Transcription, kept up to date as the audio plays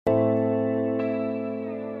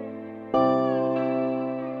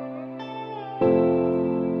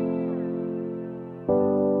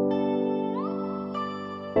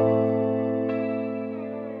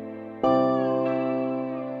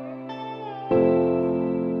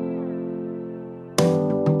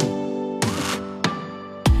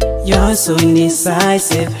You're so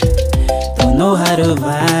indecisive, don't know how to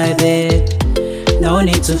vibe it. No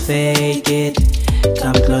need to fake it.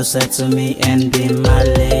 Come closer to me and be my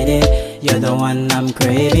lady. You're the one I'm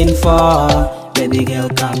craving for. Baby girl,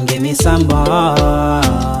 come give me some more,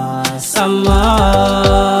 some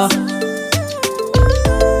more.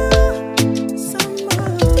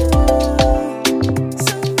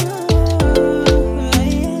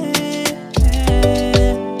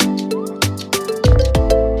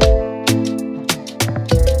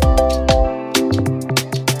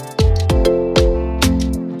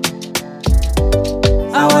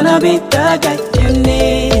 I wanna be the guy you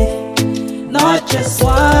need, not just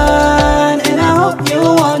one, and I hope you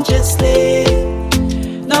won't just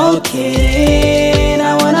leave. No kidding,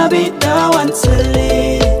 I wanna be the one to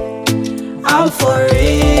lead. I'm for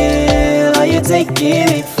real, are you taking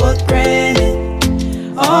me for granted?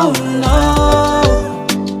 Oh no.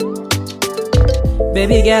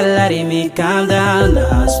 Baby girl, letting me calm down, the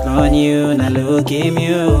house blowing you, now look at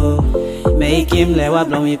you. Make him let what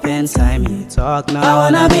blow me pants time me talk now. I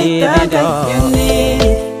wanna be the guy you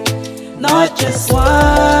need, not just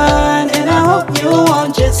one, and I hope you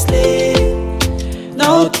won't just leave.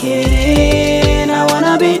 No kidding, I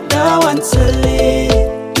wanna be the one to lead.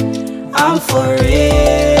 I'm for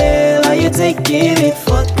real, are you taking me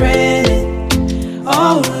for granted?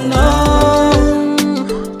 Oh no.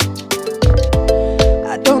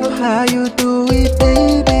 I don't know how you do it,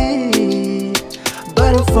 baby,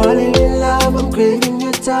 but I'm falling in love, I'm craving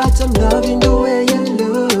your touch, I'm loving the way you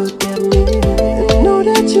look at me. And I know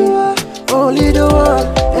that you are only the one,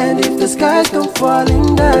 and if the skies come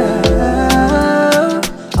falling down,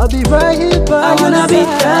 I'll be right here by I wanna be your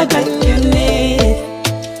the side. guy you need,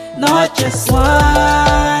 not just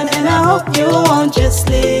one, and I hope you won't just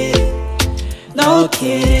leave. No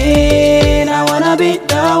kidding, I wanna be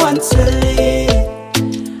the one to lead.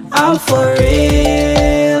 I'm for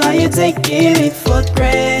real, are you taking me for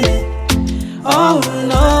granted? Oh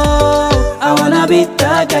no, I wanna be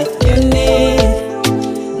the guy you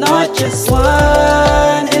need, not just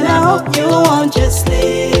one, and I hope you won't just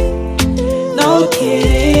leave. No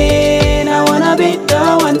kidding, I wanna be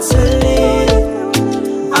the one to lead.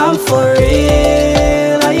 I'm for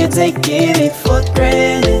real, are you taking me for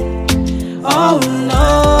granted? Oh no.